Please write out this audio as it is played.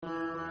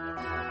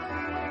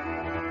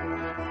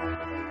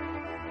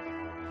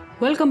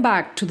Welcome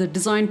back to the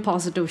Design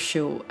Positive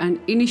Show, an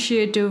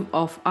initiative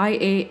of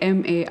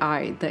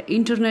IAMAI, the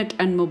Internet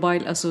and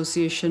Mobile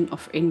Association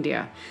of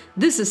India.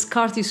 This is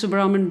Karthi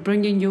Subramanian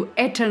bringing you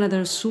yet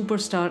another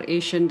superstar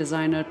Asian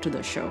designer to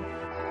the show.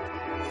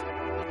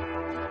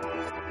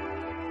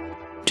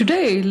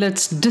 Today,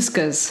 let's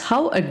discuss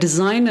how a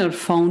designer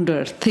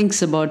founder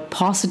thinks about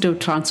positive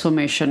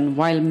transformation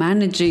while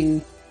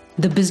managing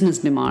the business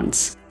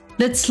demands.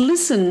 Let's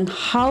listen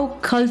how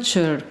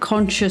culture,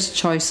 conscious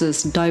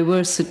choices,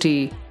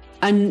 diversity,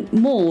 and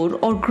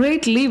more are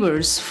great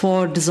levers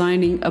for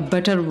designing a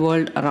better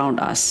world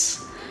around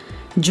us.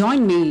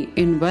 Join me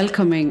in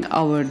welcoming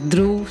our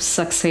Dhruv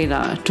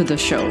Saxena to the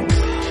show.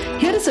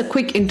 Here is a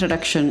quick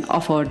introduction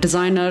of our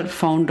designer,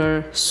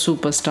 founder,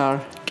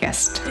 superstar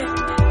guest.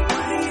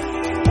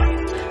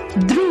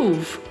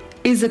 Dhruv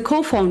is a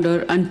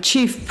co-founder and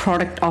chief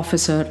product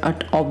officer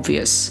at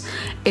Obvious,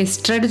 a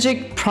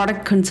strategic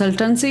product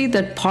consultancy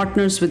that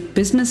partners with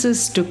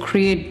businesses to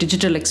create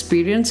digital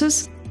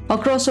experiences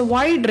across a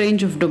wide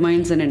range of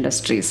domains and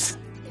industries.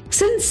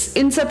 Since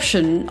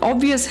inception,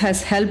 Obvious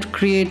has helped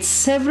create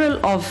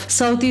several of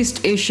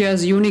Southeast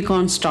Asia's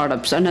unicorn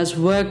startups and has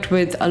worked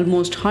with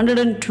almost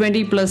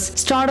 120 plus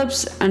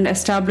startups and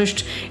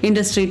established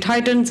industry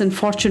titans and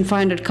Fortune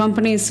 500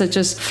 companies such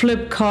as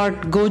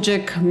Flipkart,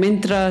 Gojek,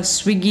 Myntra,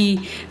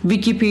 Swiggy,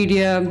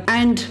 Wikipedia,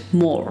 and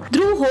more.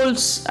 Dhruv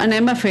holds an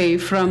MFA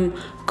from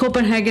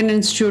Copenhagen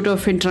Institute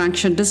of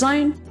Interaction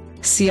Design,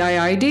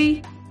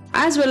 CIID,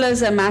 as well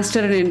as a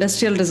Master in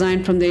Industrial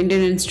Design from the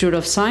Indian Institute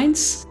of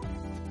Science.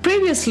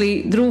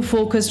 Previously, Dhruv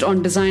focused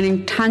on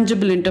designing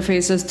tangible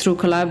interfaces through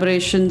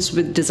collaborations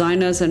with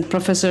designers and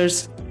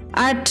professors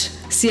at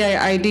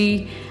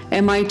CIID,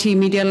 MIT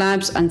Media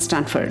Labs, and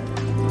Stanford.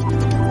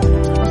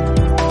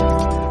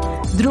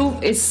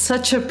 Dhruv, it's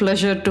such a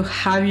pleasure to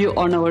have you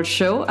on our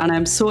show, and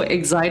I'm so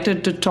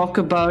excited to talk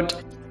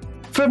about,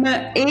 from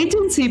an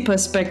agency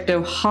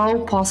perspective, how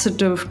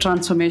positive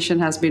transformation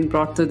has been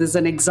brought to. This is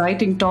an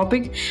exciting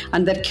topic,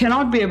 and there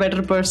cannot be a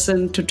better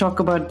person to talk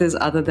about this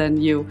other than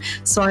you.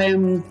 So I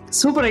am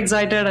super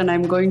excited, and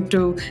I'm going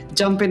to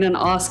jump in and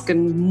ask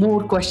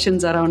more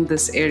questions around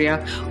this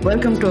area.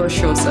 Welcome to our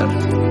show, sir.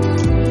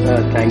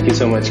 Thank you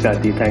so much,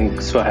 Kathy.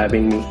 Thanks for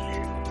having me.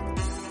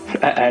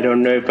 I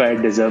don't know if I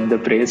deserve the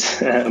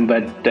praise,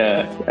 but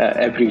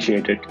I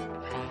appreciate it.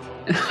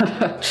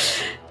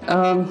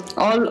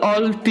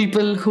 All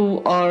people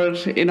who are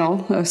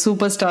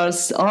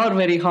superstars are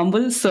very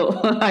humble, so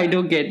I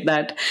do get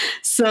that.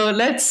 So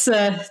let's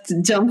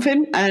jump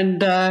in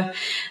and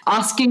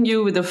asking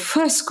you with the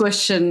first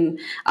question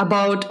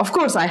about, of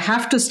course I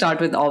have to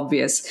start with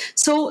Obvious.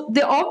 So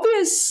the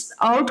obvious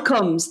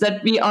outcomes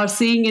that we are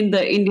seeing in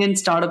the Indian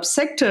startup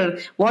sector,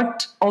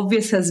 what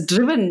Obvious has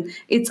driven,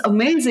 it's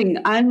amazing.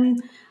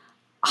 And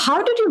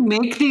how did you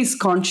make these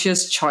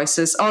conscious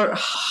choices, or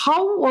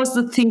how was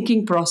the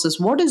thinking process?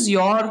 What is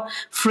your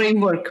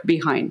framework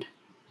behind?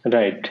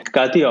 Right.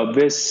 Kati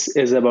Obvious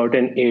is about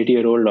an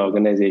 8-year-old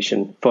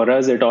organization. For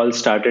us, it all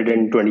started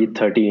in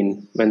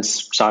 2013 when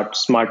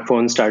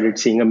smartphones started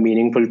seeing a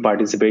meaningful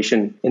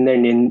participation in the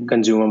Indian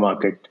consumer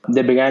market.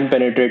 They began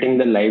penetrating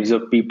the lives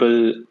of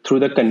people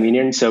through the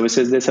convenient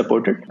services they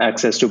supported.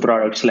 Access to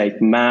products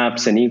like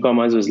maps and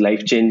e-commerce was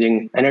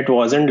life-changing. And it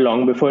wasn't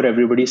long before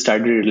everybody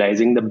started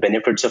realizing the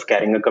benefits of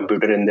carrying a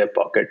computer in their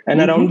pocket. And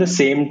around the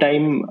same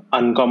time,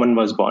 Uncommon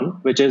was born,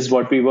 which is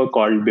what we were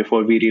called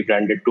before we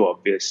rebranded to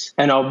Obvious.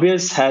 And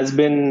Obvious has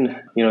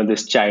been,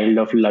 this child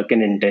of luck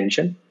and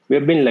intention. We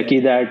have been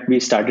lucky that we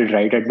started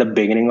right at the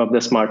beginning of the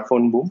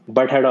smartphone boom,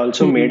 but had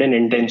also made an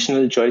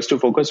intentional choice to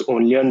focus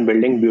only on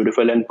building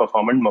beautiful and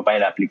performant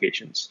mobile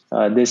applications.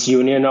 This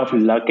union of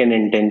luck and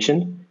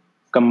intention,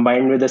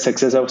 combined with the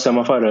success of some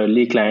of our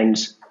early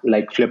clients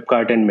like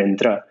Flipkart and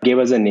Myntra, gave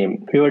us a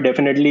name. We were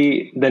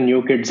definitely the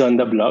new kids on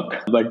the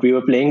block, but we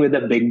were playing with the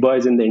big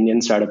boys in the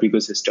Indian startup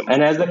ecosystem.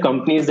 And as the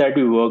companies that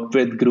we worked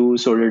with grew,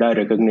 so did our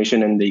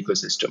recognition in the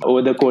ecosystem.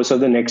 Over the course of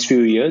the next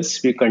few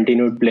years, we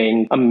continued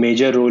playing a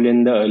major role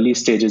in the early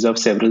stages of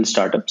several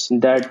startups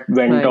that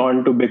went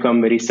on to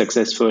become very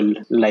successful,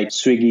 like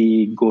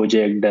Swiggy,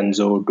 Gojek,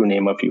 Dunzo, to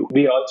name a few.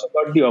 We also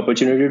got the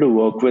opportunity to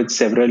work with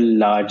several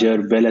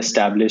larger,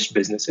 well-established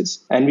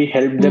businesses, and we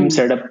helped them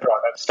set up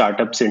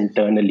startups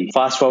internally.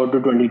 Fast forward to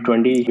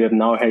 2020, we have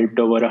now helped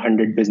over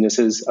 100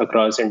 businesses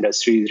across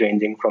industries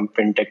ranging from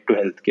fintech to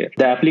healthcare.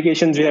 The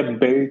applications we have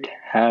built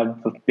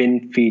have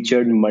been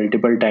featured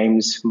multiple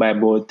times by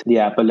both the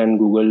Apple and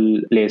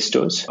Google Play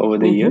stores over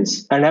the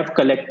years, and have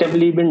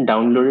collectively been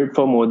downloaded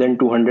for more than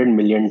 200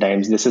 million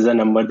times. This is a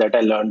number that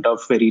I learned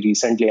of very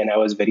recently, and I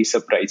was very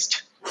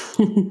surprised.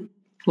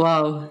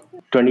 Wow.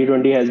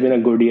 2020 has been a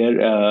good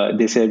year.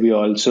 This year we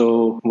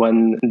also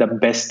won the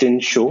Best in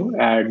Show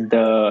at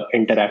the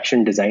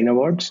Interaction Design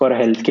Awards for a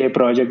healthcare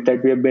project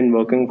that we have been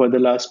working for the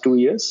last 2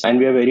 years. And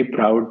we are very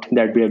proud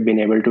that we have been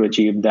able to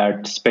achieve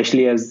that,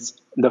 especially as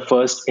the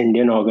first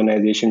Indian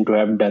organization to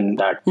have done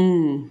that.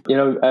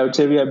 I would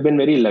say we have been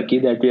very lucky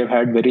that we have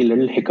had very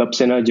little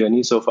hiccups in our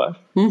journey so far.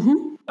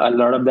 A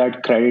lot of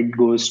that credit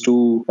goes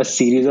to a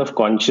series of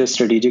conscious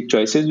strategic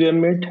choices we have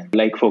made,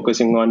 like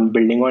focusing on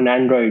building on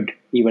Android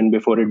even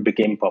before it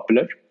became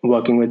popular.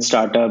 Working with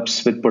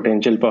startups with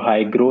potential for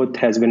high growth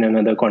has been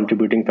another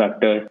contributing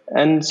factor.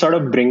 And sort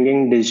of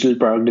bringing digital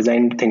product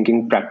design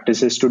thinking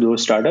practices to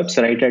those startups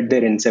right at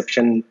their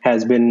inception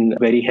has been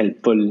very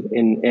helpful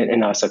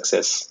in our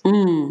success.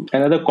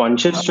 Another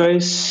conscious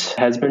choice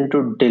has been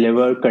to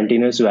deliver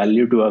continuous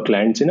value to our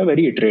clients in a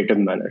very iterative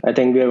manner. I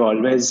think we have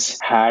always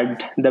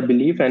had the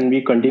belief, and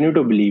we continue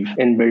to believe,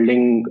 in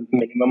building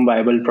minimum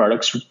viable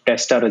products to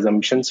test our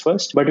assumptions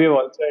first. But we have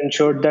also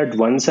ensured that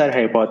once our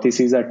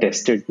hypotheses are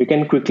tested, we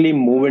can quickly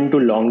move into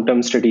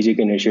long-term strategic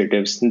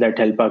initiatives that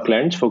help our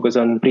clients focus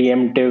on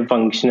preemptive,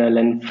 functional,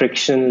 and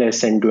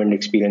frictionless end-to-end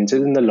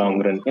experiences in the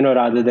long run,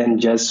 rather than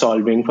just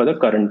solving for the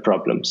current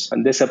problems.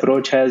 And this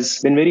approach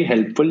has been very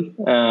helpful.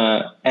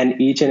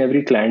 And each and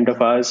every client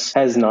of ours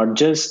has not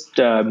just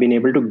been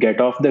able to get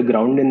off the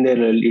ground in their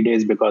early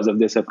days because of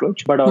this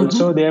approach, but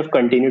also they have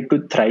continued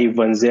to thrive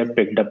once they have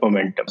picked up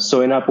momentum.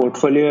 So in our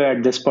portfolio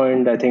at this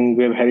point, I think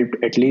we have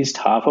helped at least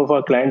half of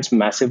our clients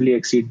massively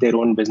exceed their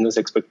own business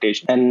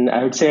expectations. And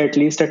I would say at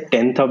least a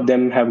tenth of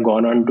them have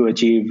gone on to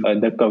achieve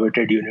the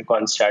coveted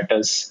unicorn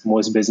status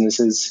most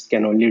businesses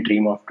can only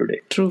dream of today.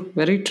 True,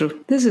 very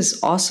true. This is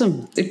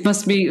awesome. It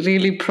must be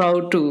really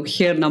proud to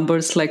hear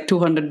numbers like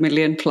 200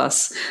 million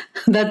plus.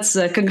 That's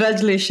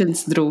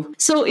congratulations, Dhruv.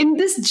 So, in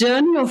this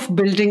journey of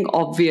building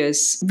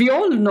Obvious, we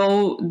all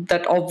know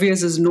that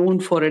Obvious is known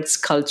for its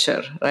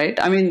culture,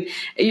 right? I mean,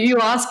 you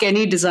ask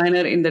any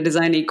designer in the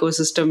design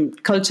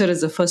ecosystem, culture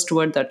is the first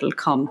word that will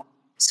come.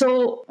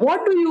 So,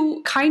 what do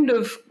you kind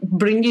of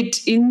bring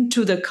it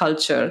into the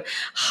culture?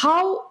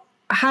 How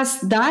has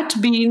that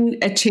been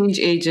a change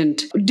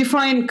agent?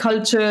 Define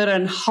culture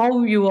and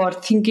how you are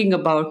thinking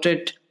about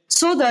it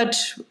so that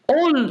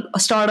all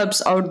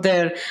startups out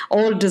there,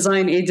 all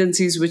design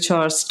agencies which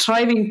are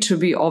striving to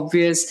be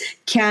obvious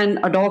can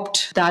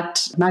adopt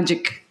that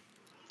magic.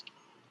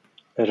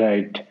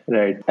 Right,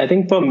 right. I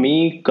think for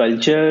me,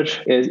 culture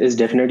is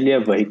definitely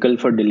a vehicle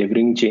for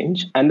delivering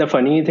change. And the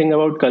funny thing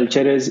about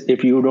culture is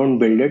if you don't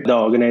build it, the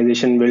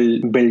organization will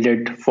build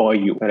it for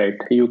you, right?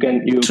 You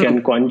can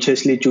True.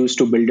 consciously choose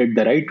to build it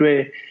the right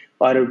way,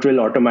 or it will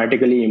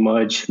automatically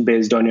emerge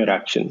based on your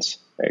actions,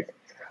 right?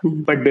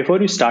 But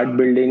before you start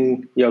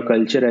building your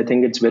culture, I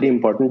think it's very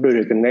important to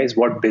recognize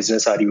what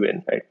business are you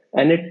in, right?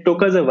 And it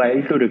took us a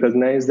while to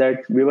recognize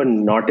that we were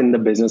not in the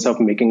business of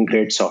making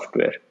great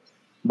software,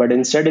 but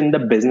instead in the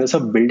business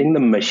of building the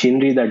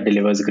machinery that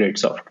delivers great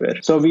software.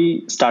 So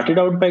we started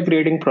out by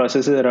creating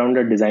processes around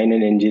a design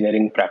and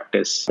engineering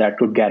practice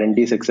that would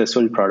guarantee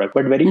successful product.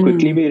 But very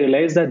quickly we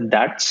realized that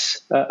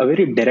that's a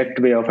very direct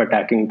way of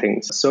attacking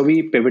things. So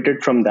we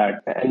pivoted from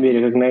that and we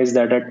recognized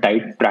that a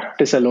tight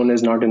practice alone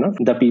is not enough.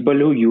 The people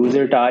who use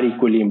it are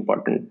equally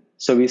important.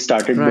 So we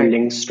started Right.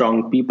 building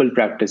strong people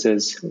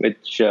practices,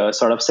 which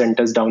sort of sent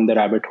us down the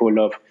rabbit hole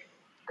of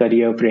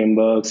career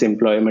frameworks,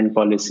 employment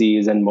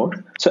policies, and more.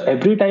 So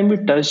every time we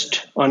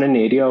touched on an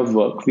area of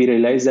work, we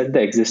realized that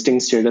the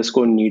existing status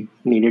quo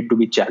needed to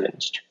be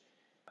challenged.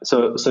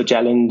 So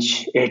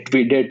challenge it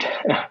we did,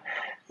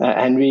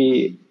 and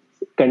we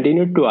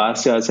continued to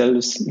ask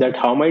ourselves that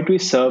how might we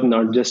serve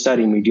not just our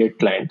immediate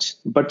clients,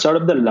 but sort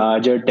of the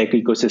larger tech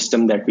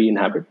ecosystem that we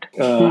inhabit?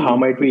 How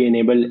might we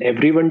enable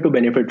everyone to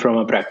benefit from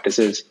our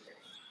practices?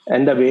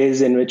 And the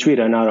ways in which we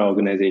run our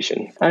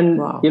organization. And,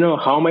 Wow.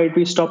 how might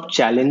we stop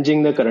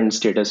challenging the current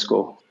status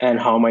quo and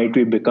how might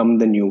we become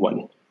the new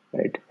one,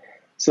 right?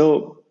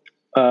 So,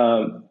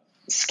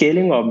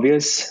 scaling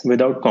obvious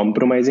without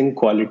compromising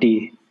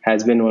quality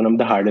has been one of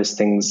the hardest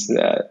things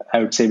I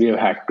would say we have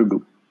had to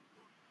do.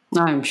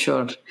 I'm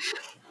sure.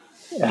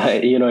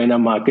 In a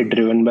market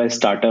driven by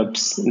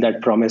startups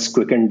that promise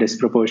quick and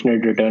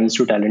disproportionate returns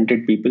to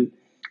talented people,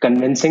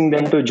 convincing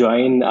them to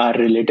join our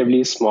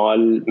relatively small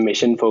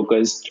mission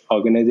focused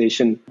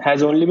organization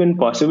has only been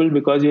possible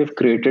because we have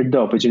created the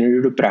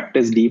opportunity to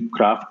practice deep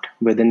craft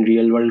within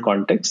real world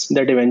contexts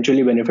that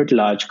eventually benefit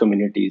large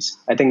communities.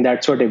 I think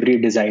that's what every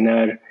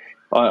designer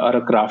or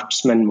a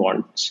craftsman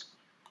wants.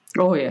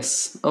 Oh,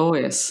 yes. Oh,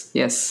 yes.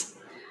 Yes.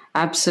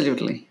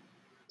 Absolutely.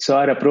 So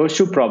our approach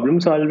to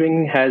problem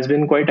solving has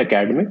been quite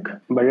academic,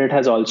 but it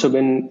has also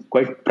been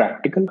quite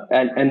practical.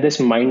 And this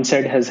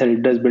mindset has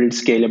helped us build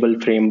scalable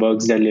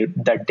frameworks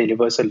that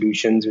deliver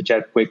solutions which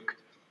are quick,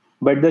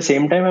 but at the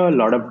same time have a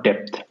lot of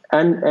depth.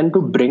 And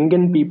to bring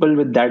in people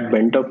with that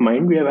bent of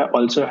mind, we have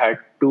also had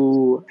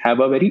to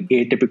have a very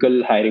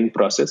atypical hiring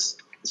process.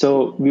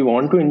 So we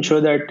want to ensure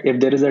that if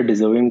there is a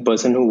deserving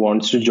person who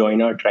wants to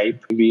join our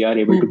tribe, we are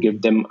able to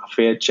give them a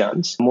fair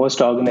chance.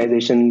 Most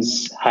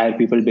organizations hire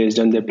people based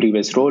on their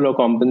previous role or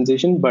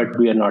compensation, but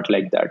we are not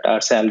like that.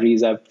 Our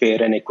salaries are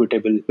fair and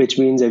equitable, which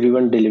means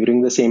everyone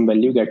delivering the same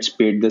value gets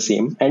paid the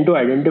same. And to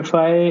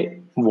identify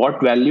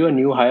what value a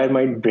new hire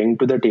might bring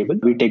to the table,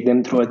 we take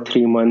them through a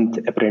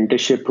 3-month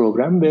apprenticeship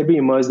program where we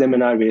immerse them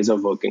in our ways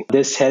of working.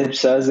 This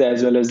helps us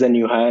as well as the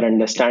new hire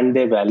understand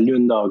their value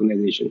in the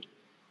organization.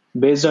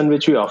 based on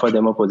which we offer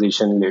them a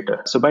position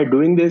later. So by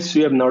doing this,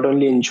 we have not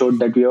only ensured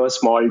that we have a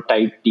small,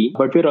 tight team,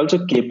 but we're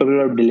also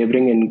capable of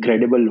delivering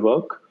incredible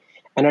work.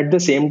 And at the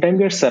same time,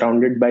 we're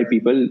surrounded by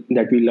people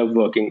that we love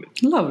working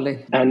with.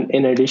 Lovely. And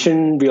in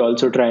addition, we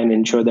also try and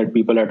ensure that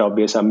people at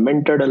Obvious are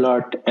mentored a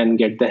lot and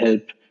get the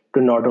help to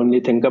not only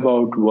think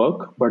about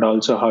work, but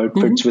also how it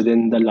fits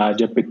within the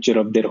larger picture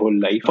of their whole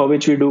life, for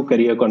which we do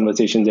career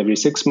conversations every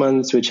 6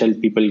 months, which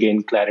help people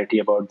gain clarity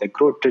about their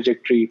growth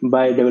trajectory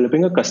by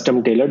developing a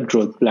custom tailored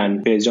growth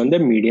plan based on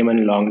their medium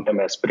and long term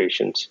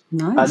aspirations.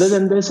 Other Nice.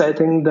 than this, I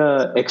think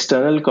the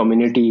external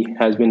community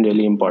has been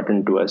really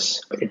important to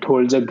us. It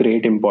holds a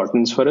great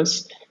importance for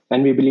us.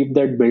 And we believe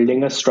that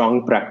building a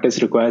strong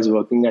practice requires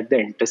working at the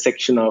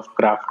intersection of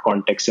craft,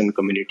 context, and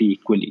community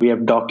equally. We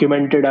have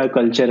documented our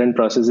culture and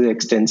processes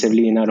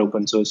extensively in our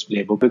open source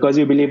playbook because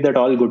we believe that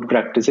all good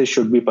practices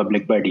should be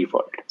public by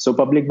default. So,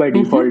 public by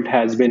default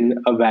has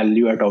been a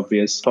value at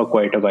Obvious for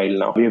quite a while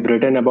now. We have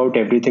written about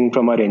everything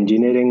from our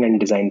engineering and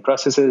design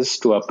processes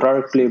to our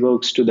product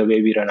playbooks to the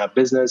way we run our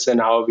business and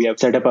how we have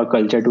set up our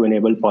culture to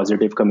enable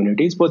positive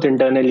communities, both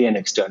internally and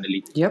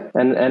externally. Yep.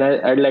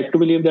 I'd like to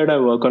believe that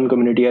our work on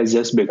community has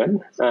just begun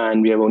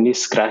and we have only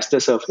scratched the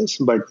surface,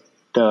 but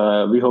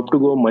we hope to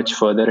go much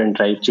further and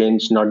drive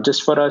change, not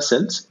just for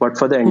ourselves, but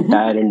for the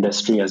entire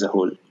industry as a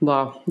whole.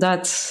 Wow,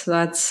 that's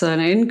an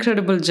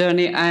incredible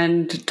journey.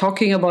 And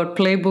talking about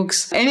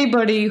playbooks,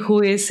 anybody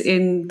who is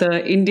in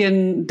the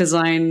Indian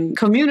design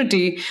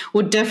community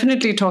would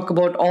definitely talk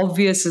about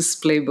Obvious's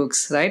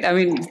playbooks, right? I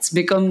mean, it's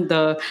become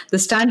the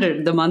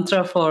standard, the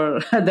mantra for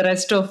the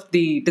rest of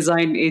the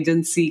design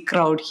agency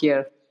crowd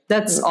here.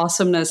 That's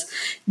awesomeness.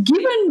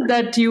 Given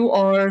that you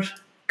are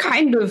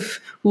kind of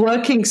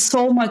working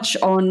so much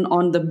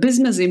on the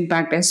business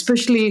impact,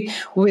 especially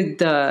with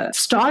the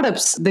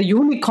startups, the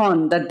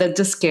unicorn, that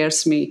just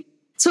scares me.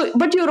 So,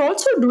 but you're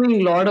also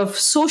doing a lot of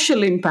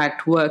social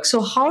impact work.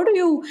 So how do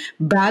you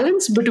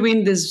balance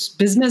between this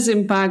business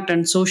impact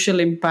and social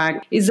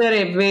impact? Is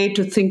there a way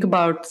to think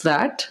about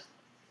that?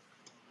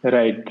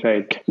 Right.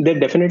 There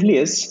definitely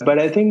is. But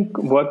I think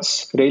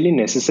what's really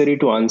necessary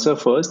to answer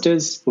first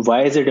is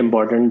why is it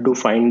important to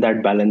find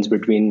that balance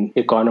between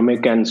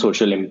economic and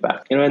social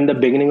impact? In the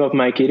beginning of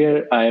my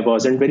career, I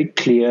wasn't very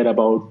clear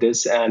about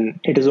this. And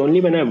it is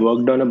only when I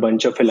worked on a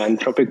bunch of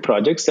philanthropic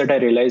projects that I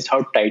realized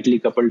how tightly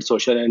coupled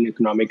social and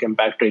economic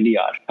impact really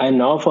are. I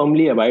now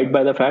firmly abide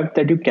by the fact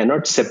that you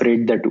cannot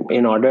separate the two.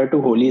 In order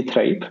to wholly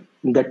thrive,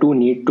 the two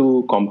need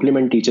to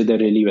complement each other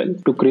really well.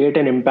 To create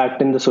an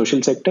impact in the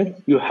social sector,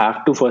 you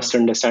have to first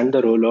understand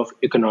the role of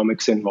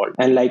economics involved.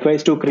 And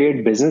likewise, to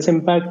create business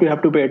impact, you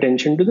have to pay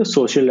attention to the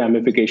social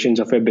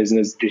ramifications of your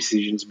business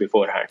decisions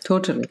beforehand.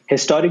 Totally.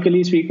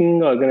 Historically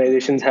speaking,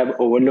 organizations have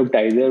overlooked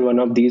either one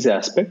of these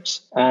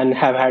aspects and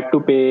have had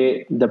to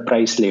pay the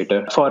price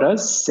later. For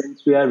us,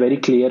 since we are very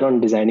clear on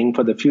designing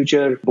for the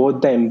future,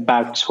 both the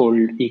impacts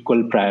hold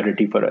equal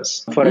priority for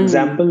us. For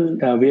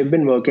example, we have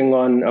been working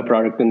on a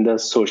product in the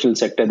social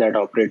sector that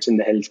operates in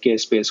the healthcare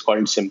space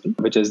called Simple,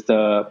 which is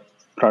the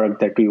product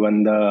that we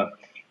won the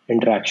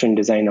Interaction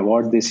Design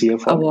Award this year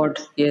for. Award.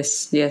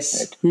 Yes.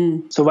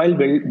 So while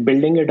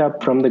building it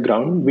up from the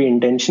ground, we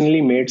intentionally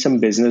made some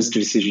business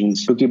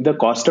decisions to keep the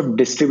cost of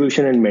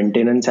distribution and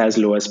maintenance as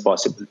low as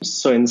possible.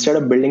 So instead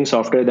of building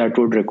software that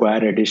would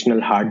require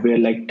additional hardware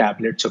like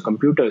tablets or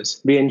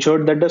computers, we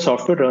ensured that the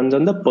software runs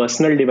on the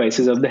personal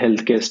devices of the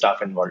healthcare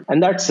staff involved.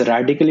 And that's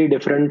radically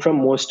different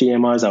from most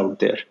EMRs out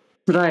there.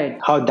 Right.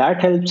 How that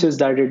helps is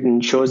that it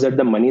ensures that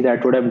the money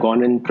that would have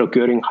gone in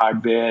procuring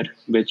hardware,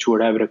 which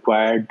would have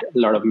required a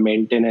lot of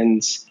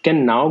maintenance,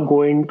 can now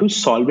go into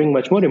solving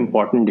much more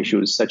important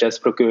issues, such as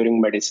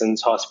procuring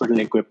medicines, hospital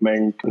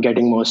equipment,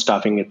 getting more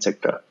staffing,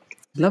 etc.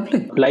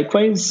 Lovely.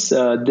 Likewise,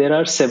 there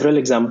are several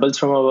examples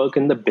from our work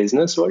in the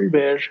business world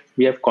where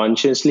we have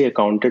consciously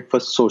accounted for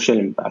social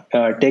impact.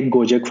 Take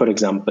Gojek, for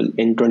example.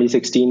 In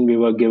 2016, we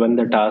were given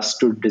the task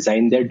to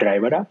design their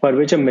driver app, for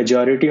which a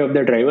majority of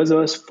the drivers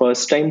was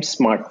first-time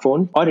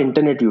smartphone or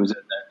internet users.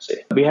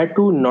 We had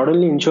to not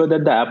only ensure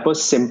that the app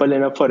was simple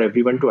enough for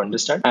everyone to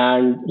understand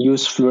and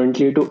use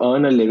fluently to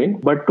earn a living,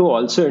 but to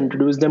also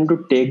introduce them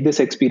to take this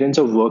experience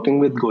of working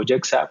with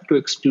Gojek's app to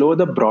explore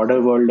the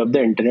broader world of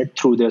the internet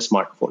through their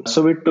smartphone.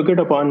 So we took it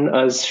upon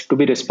us to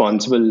be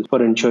responsible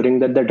for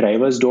ensuring that the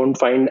drivers don't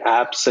find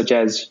apps such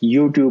as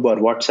YouTube or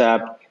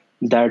WhatsApp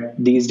that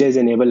these days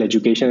enable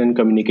education and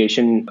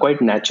communication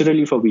quite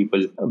naturally for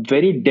people,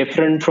 very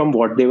different from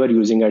what they were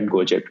using at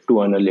Gojek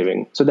to earn a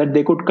living, so that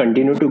they could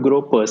continue to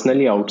grow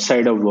personally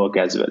outside of work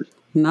as well.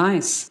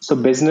 Nice. So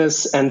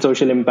business and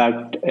social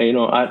impact,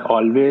 are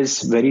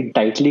always very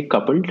tightly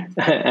coupled,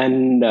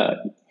 and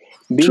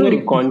being very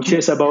True.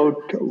 conscious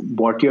about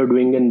what you're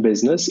doing in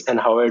business and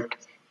how it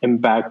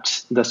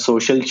impacts the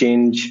social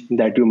change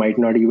that you might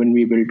not even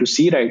be able to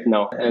see right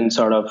now, and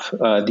sort of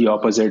the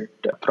opposite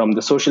from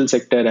the social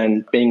sector,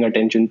 and paying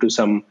attention to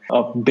some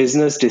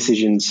business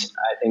decisions,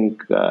 I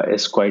think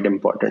is quite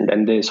important,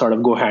 and they sort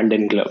of go hand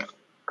in glove.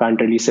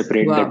 Can't really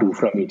separate the Wow. two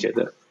from each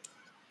other.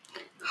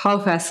 How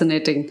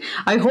fascinating.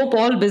 I hope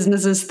all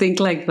businesses think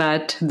like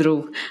that,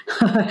 Dhruv.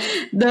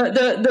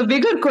 The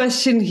bigger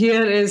question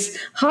here is,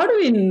 how do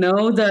we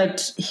know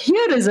that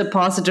here is a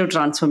positive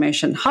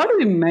transformation? How do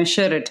we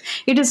measure it?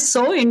 It is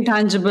so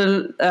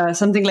intangible.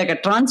 Something like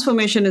a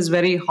transformation is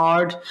very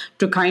hard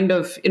to kind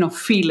of,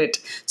 feel it.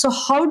 So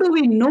how do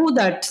we know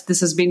that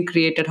this has been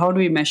created? How do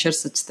we measure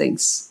such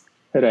things?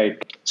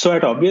 Right. So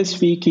at Obvious,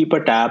 we keep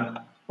a tab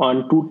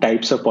on two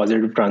types of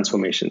positive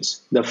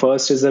transformations. The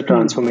first is the Hmm.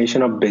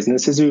 transformation of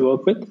businesses we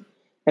work with,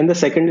 and the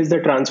second is the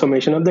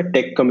transformation of the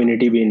tech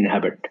community we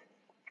inhabit.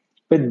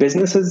 With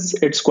businesses,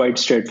 it's quite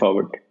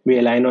straightforward. We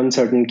align on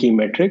certain key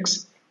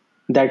metrics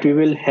that we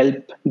will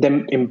help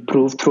them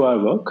improve through our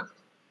work,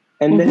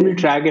 and then we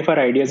track if our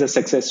ideas are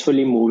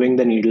successfully moving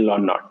the needle or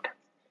not.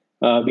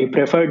 We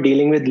prefer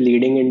dealing with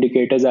leading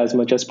indicators as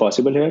much as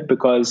possible here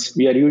because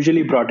we are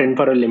usually brought in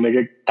for a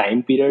limited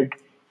time period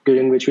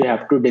during which we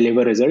have to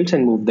deliver results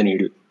and move the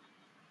needle.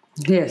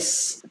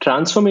 Yes.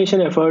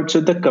 Transformation efforts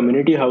with the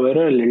community,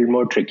 however, are a little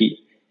more tricky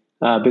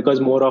because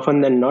more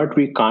often than not,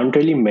 we can't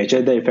really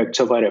measure the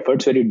effects of our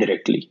efforts very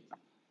directly.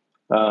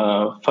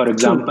 For True.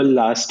 example,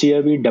 last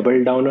year we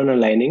doubled down on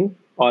aligning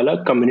all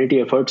our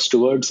community efforts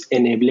towards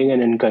enabling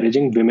and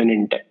encouraging women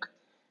in tech.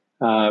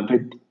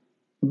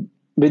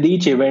 With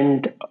each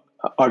event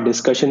or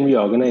discussion we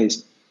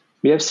organize,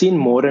 we have seen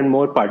more and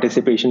more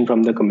participation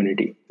from the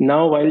community.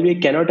 Now, while we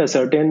cannot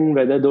ascertain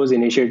whether those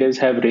initiatives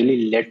have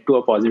really led to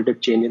a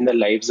positive change in the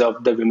lives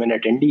of the women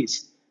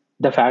attendees,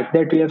 the fact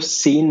that we have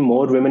seen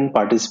more women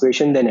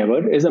participation than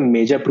ever is a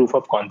major proof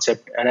of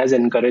concept and has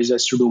encouraged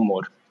us to do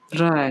more.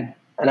 Right.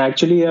 And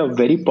actually, a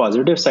very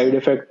positive side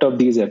effect of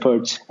these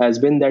efforts has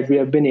been that we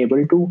have been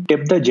able to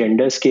tip the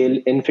gender scale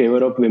in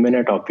favor of women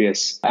at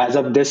Obvious. As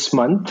of this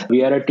month,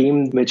 we are a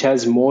team which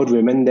has more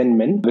women than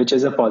men, which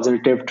is a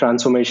positive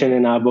transformation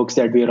in our books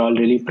that we are all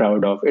really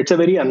proud of. It's a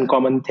very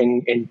uncommon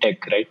thing in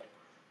tech, right?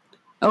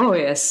 Oh,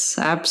 yes,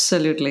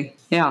 absolutely.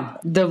 Yeah.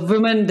 The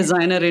women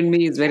designer in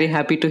me is very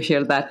happy to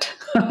hear that.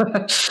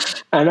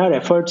 And our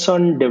efforts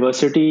on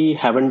diversity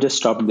haven't just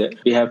stopped there.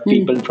 We have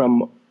people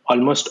from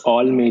almost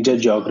all major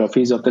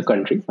geographies of the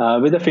country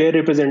with a fair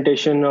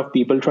representation of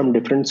people from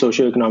different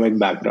socioeconomic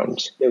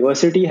backgrounds.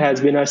 Diversity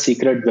has been our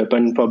secret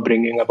weapon for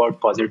bringing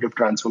about positive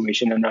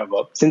transformation in our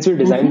work. Since we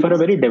design for a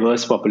very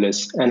diverse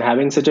populace, and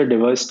having such a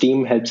diverse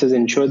team helps us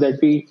ensure that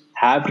we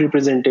have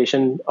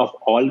representation of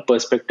all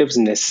perspectives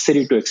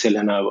necessary to excel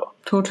in our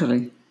work.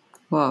 Totally.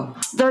 Wow.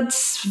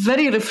 That's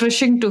very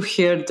refreshing to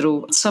hear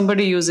through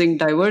somebody using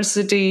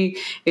diversity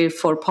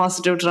for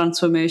positive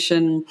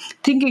transformation,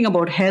 thinking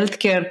about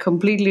healthcare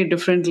completely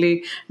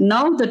differently.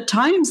 Now, the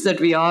times that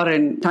we are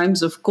in,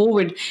 times of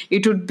COVID,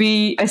 it would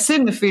be a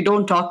sin if we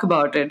don't talk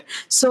about it.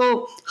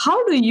 So,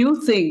 how do you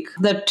think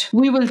that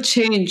we will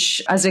change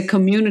as a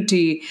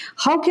community?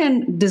 How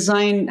can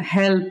design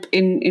help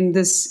in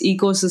this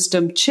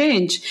ecosystem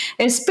change,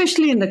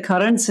 especially in the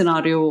current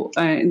scenario,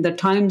 in the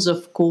times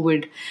of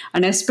COVID,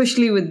 and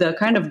especially with the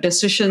kind of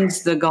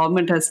decisions the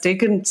government has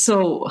taken?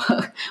 So,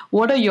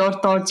 what are your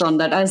thoughts on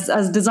that?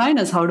 As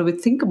designers, how do we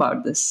think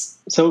about this?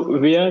 So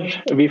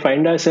we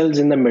find ourselves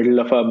in the middle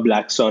of a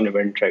black swan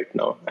event right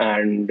now,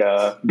 and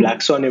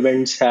black swan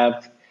events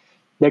have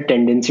the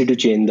tendency to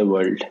change the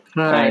world,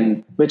 Right.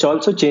 and which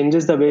also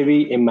changes the way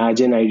we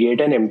imagine,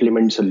 ideate, and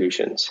implement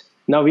solutions.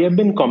 Now we have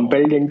been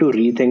compelled into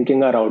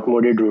rethinking our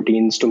outmoded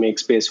routines to make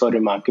space for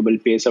remarkable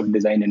pace of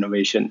design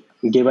innovation.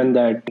 Given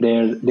that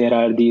there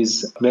are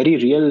these very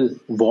real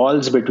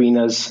walls between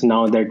us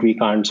now that we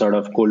can't sort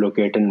of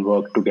co-locate and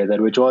work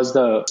together, which was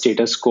the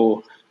status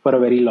quo for a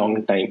very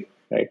long time,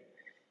 right?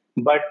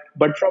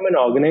 But from an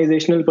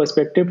organizational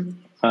perspective,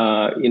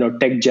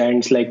 tech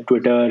giants like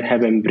Twitter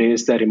have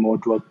embraced the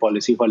remote work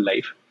policy for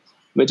life,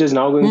 which is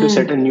now going to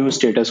set a new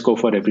status quo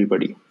for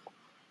everybody.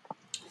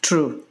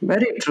 True.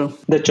 Very true.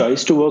 The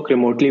choice to work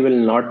remotely will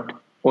not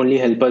only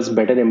help us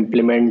better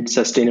implement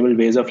sustainable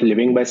ways of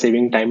living by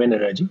saving time and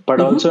energy,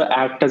 but also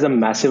act as a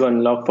massive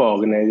unlock for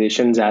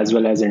organizations as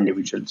well as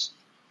individuals.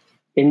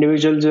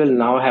 Individuals will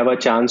now have a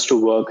chance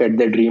to work at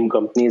their dream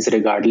companies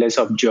regardless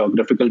of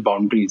geographical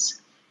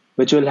boundaries,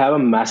 which will have a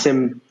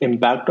massive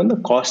impact on the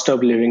cost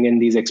of living in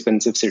these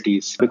expensive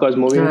cities. Because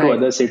moving to Right.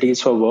 other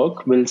cities for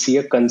work will see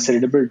a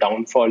considerable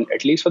downfall,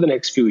 at least for the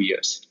next few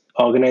years.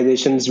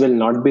 Organizations will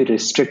not be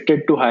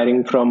restricted to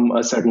hiring from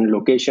a certain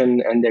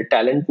location, and their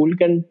talent pool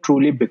can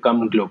truly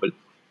become global.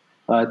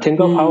 Think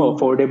of how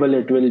affordable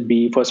it will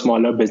be for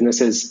smaller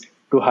businesses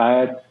to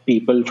hire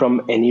people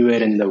from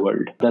anywhere in the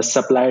world. The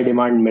supply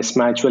demand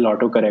mismatch will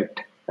autocorrect,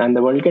 and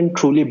the world can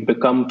truly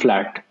become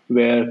flat,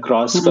 where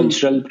cross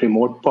cultural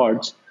remote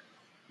pods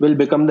will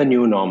become the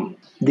new norm.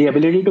 The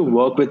ability to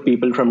work with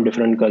people from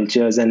different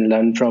cultures and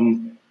learn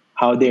from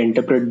how they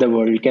interpret the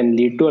world can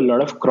lead to a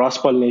lot of cross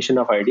pollination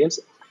of ideas,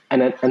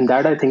 and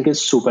that I think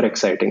is super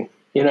exciting.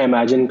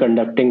 Imagine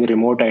conducting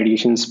remote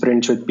ideation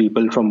sprints with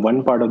people from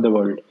one part of the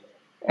world,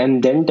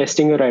 and then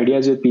testing your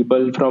ideas with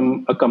people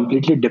from a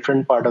completely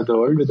different part of the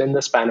world within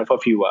the span of a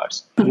few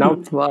hours. Now,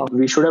 Wow.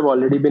 we should have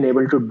already been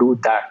able to do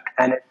that.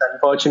 And it's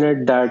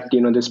unfortunate that,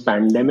 this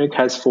pandemic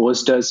has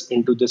forced us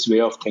into this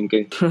way of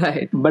thinking.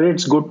 Right. But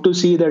it's good to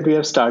see that we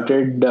have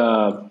started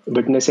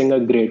witnessing a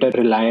greater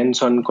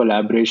reliance on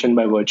collaboration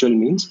by virtual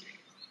means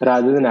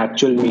rather than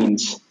actual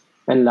means,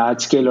 and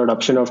large scale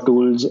adoption of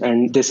tools.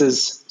 And this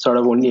is sort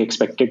of only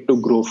expected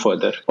to grow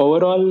further.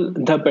 Overall,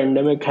 the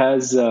pandemic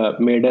has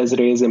made us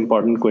raise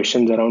important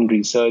questions around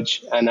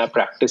research and our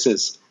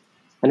practices.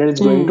 And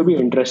it's going to be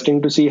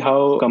interesting to see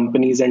how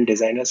companies and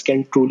designers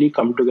can truly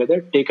come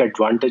together, take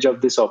advantage of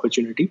this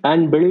opportunity,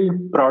 and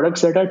build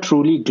products that are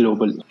truly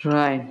global.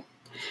 Right.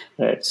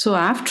 Right. So,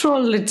 after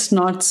all, it's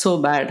not so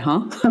bad,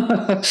 huh?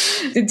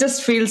 It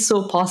just feels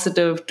so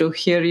positive to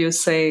hear you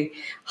say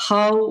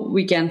how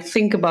we can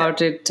think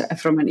about it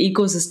from an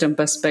ecosystem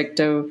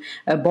perspective,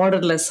 a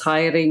borderless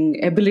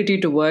hiring, ability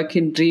to work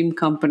in dream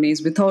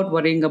companies without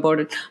worrying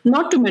about it.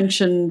 Not to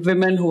mention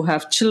women who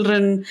have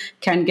children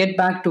can get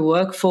back to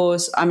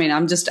workforce. I mean,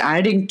 I'm just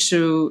adding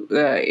to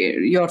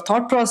your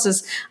thought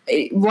process.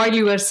 While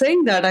you were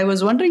saying that, I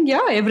was wondering,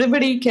 yeah,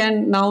 everybody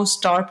can now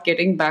start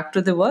getting back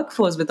to the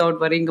workforce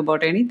without worrying about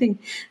anything.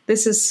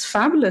 This is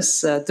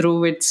fabulous,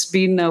 Dhruv. It's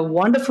been a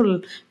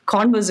wonderful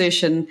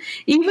conversation.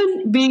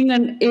 Even being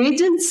an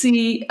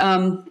agency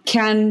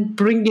can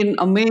bring in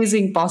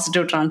amazing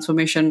positive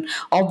transformation.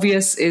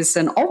 Obvious is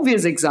an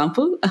obvious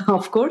example,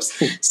 of course.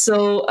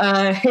 So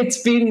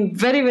it's been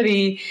very,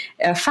 very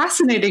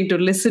fascinating to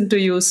listen to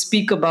you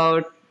speak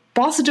about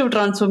positive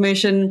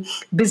transformation,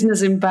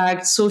 business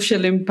impact,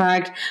 social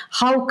impact,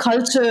 how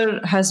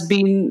culture has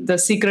been the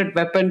secret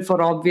weapon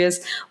for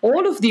obvious.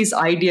 All of these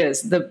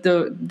ideas,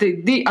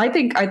 I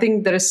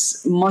think there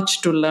is much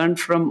to learn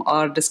from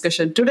our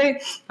discussion today,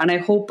 and I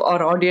hope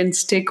our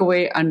audience take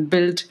away and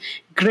build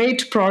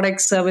great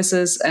products,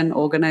 services, and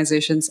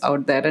organizations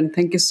out there. And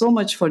thank you so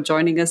much for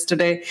joining us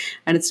today.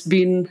 And it's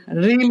been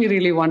really,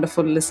 really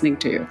wonderful listening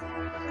to you.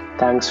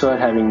 Thanks for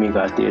having me,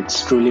 Karthi.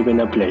 It's truly been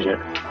a pleasure.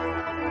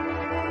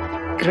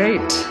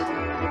 Great.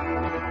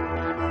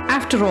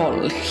 After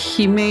all,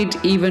 he made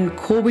even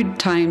COVID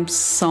times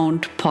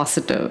sound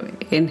positive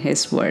in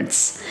his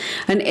words.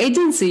 An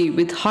agency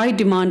with high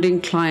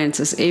demanding clients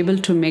is able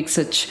to make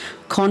such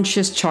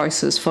conscious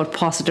choices for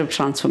positive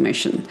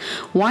transformation.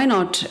 Why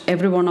not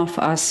every one of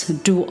us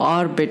do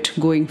our bit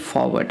going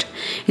forward?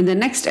 In the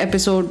next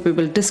episode, we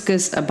will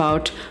discuss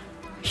about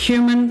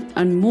human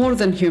and more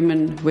than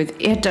human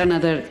with yet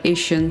another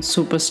Asian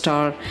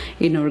superstar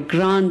in our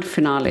grand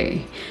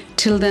finale.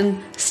 Till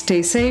then,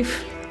 stay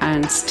safe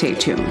and stay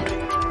tuned.